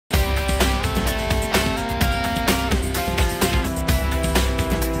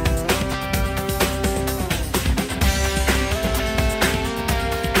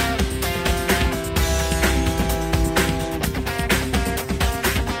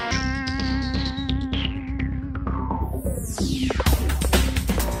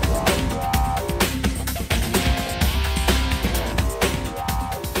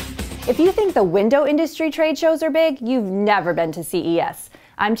you think the window industry trade shows are big, you've never been to CES.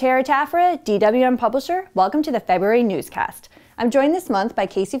 I'm Tara Taffera, DWM publisher. Welcome to the February Newscast. I'm joined this month by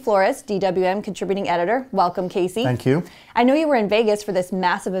Casey Flores, DWM contributing editor. Welcome, Casey. Thank you. I know you were in Vegas for this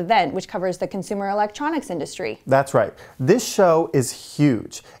massive event, which covers the consumer electronics industry. That's right. This show is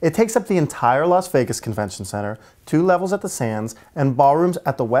huge. It takes up the entire Las Vegas Convention Center, 2 levels at the Sands, and ballrooms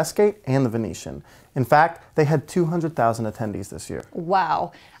at the Westgate and the Venetian. In fact, they had 200,000 attendees this year.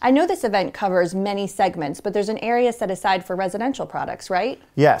 Wow. I know this event covers many segments, but there's an area set aside for residential products, right?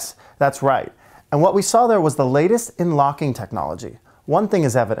 Yes, that's right. And what we saw there was the latest in locking technology. One thing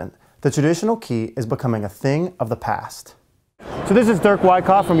is evident. The traditional key is becoming a thing of the past. So this is Dirk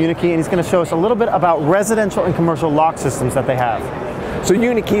Wyckoff from Unikey, and he's going to show us a little bit about residential and commercial lock systems that they have. So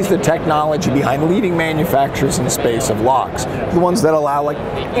Unikey is the technology behind leading manufacturers in the space of locks. The ones that allow, like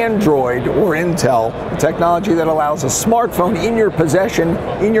Android or Intel, the technology that allows a smartphone in your possession,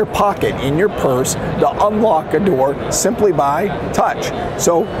 in your pocket, in your purse, to unlock a door simply by touch.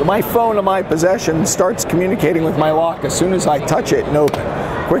 So my phone in my possession starts communicating with my lock as soon as I touch it and open.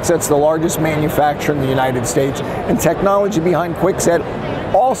 Kwikset's the largest manufacturer in the United States, and technology behind Kwikset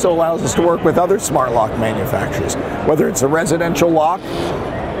also allows us to work with other smart lock manufacturers, whether it's a residential lock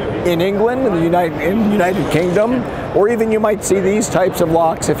in England, in the United Kingdom, or even you might see these types of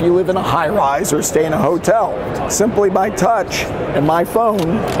locks if you live in a high-rise or stay in a hotel. Simply by touch, and my phone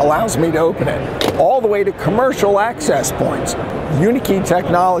allows me to open it. All the way to commercial access points. Unikey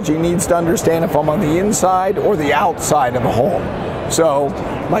technology needs to understand if I'm on the inside or the outside of a home. So,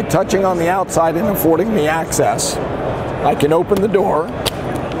 by touching on the outside and affording me access, I can open the door.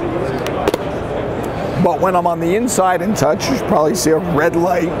 But when I'm on the inside and touch, you should probably see a red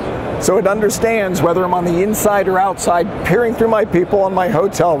light. So it understands whether I'm on the inside or outside, peering through my people in my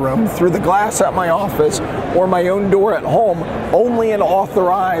hotel room, through the glass at my office, or my own door at home. Only an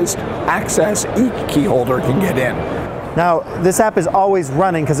authorized access key holder can get in. Now, this app is always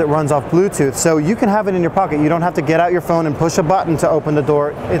running because it runs off Bluetooth, so you can have it in your pocket. You don't have to get out your phone and push a button to open the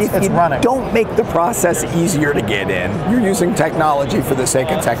door. It's running. Don't make the process easier to get in. You're using technology for the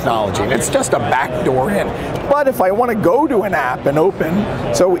sake of technology, and it's just a back door in. But if I want to go to an app and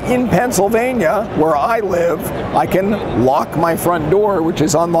open, so in Pennsylvania, where I live, I can lock my front door, which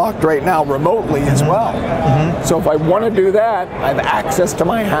is unlocked right now remotely as well. So if I want to do that, I have access to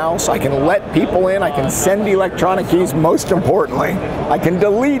my house, I can let people in, I can send electronic keys. Most importantly, I can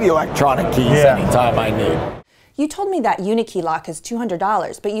delete electronic keys anytime I need. You told me that Unikey lock is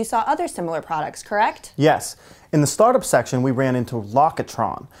 $200, but you saw other similar products, correct? Yes. In the startup section, we ran into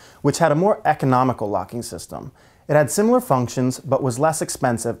Lockatron, which had a more economical locking system. It had similar functions, but was less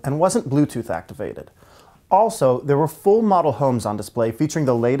expensive and wasn't Bluetooth activated. Also, there were full model homes on display featuring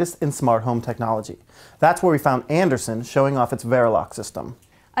the latest in smart home technology. That's where we found Anderson showing off its Verilog system.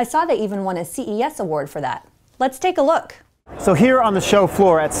 I saw they even won a CES award for that. Let's take a look. So here on the show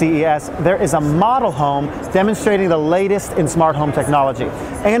floor at CES, there is a model home demonstrating the latest in smart home technology.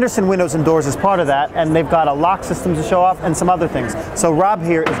 Anderson Windows and Doors is part of that, and they've got a lock system to show off and some other things. So Rob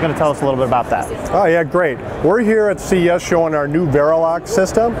here is going to tell us a little bit about that. Oh yeah, great. We're here at CES showing our new Verilog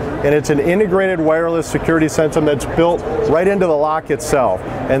system, and it's an integrated wireless security system that's built right into the lock itself.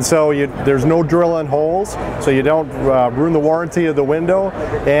 And so there's no drilling holes, so you don't ruin the warranty of the window.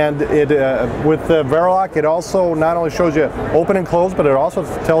 And with the Verilog, it also not only shows you open and close, but it also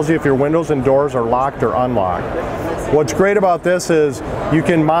tells you if your windows and doors are locked or unlocked. What's great about this is you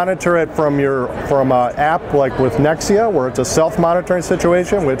can monitor it from an app like with Nexia, where it's a self-monitoring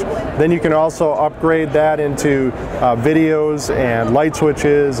situation, which then you can also upgrade that into videos and light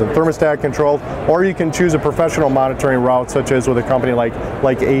switches and thermostat controls, or you can choose a professional monitoring route, such as with a company like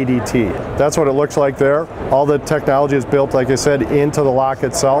ADT. That's what it looks like there. All the technology is built, like I said, into the lock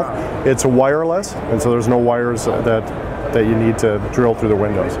itself. It's wireless, and so there's no wires that you need to drill through the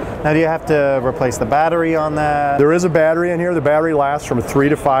windows. Now, do you have to replace the battery on that? There is a battery in here. The battery lasts from 3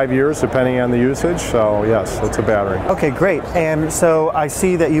 to 5 years depending on the usage, so yes, it's a battery. Okay, great. And so I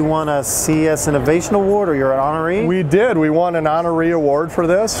see that you won a CES Innovation Award, or you're an honoree? We did. We won an honoree award for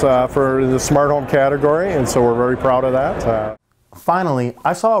this, for the smart home category, and so we're very proud of that. Finally,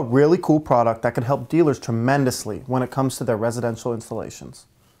 I saw a really cool product that could help dealers tremendously when it comes to their residential installations.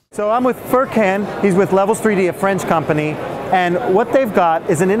 So I'm with Furkan, he's with Levels 3D, a French company, and what they've got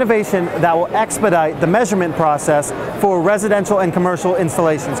is an innovation that will expedite the measurement process for residential and commercial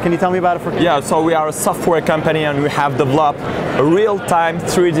installations. Can you tell me about it, Furkan? Yeah, so we are a software company and we have developed a real-time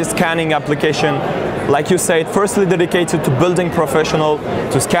 3D scanning application like you said, firstly dedicated to building professional,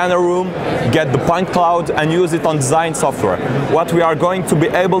 to scan a room, get the point cloud and use it on design software. What we are going to be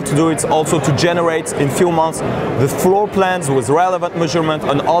able to do is also to generate in few months the floor plans with relevant measurement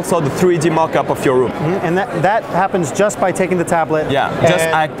and also the 3D mock-up of your room. And that happens just by taking the tablet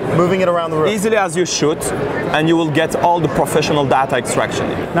and moving it around the room. Easily as you should, and you will get all the professional data extraction.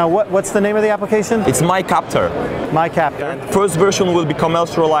 Now what's the name of the application? It's MyCaptor. MyCaptor. First version will be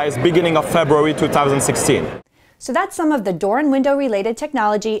commercialized beginning of February 2016. So that's some of the door and window related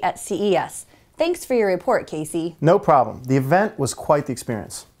technology at CES. Thanks for your report, Casey. No problem. The event was quite the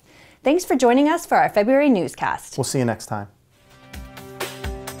experience. Thanks for joining us for our February newscast. We'll see you next time.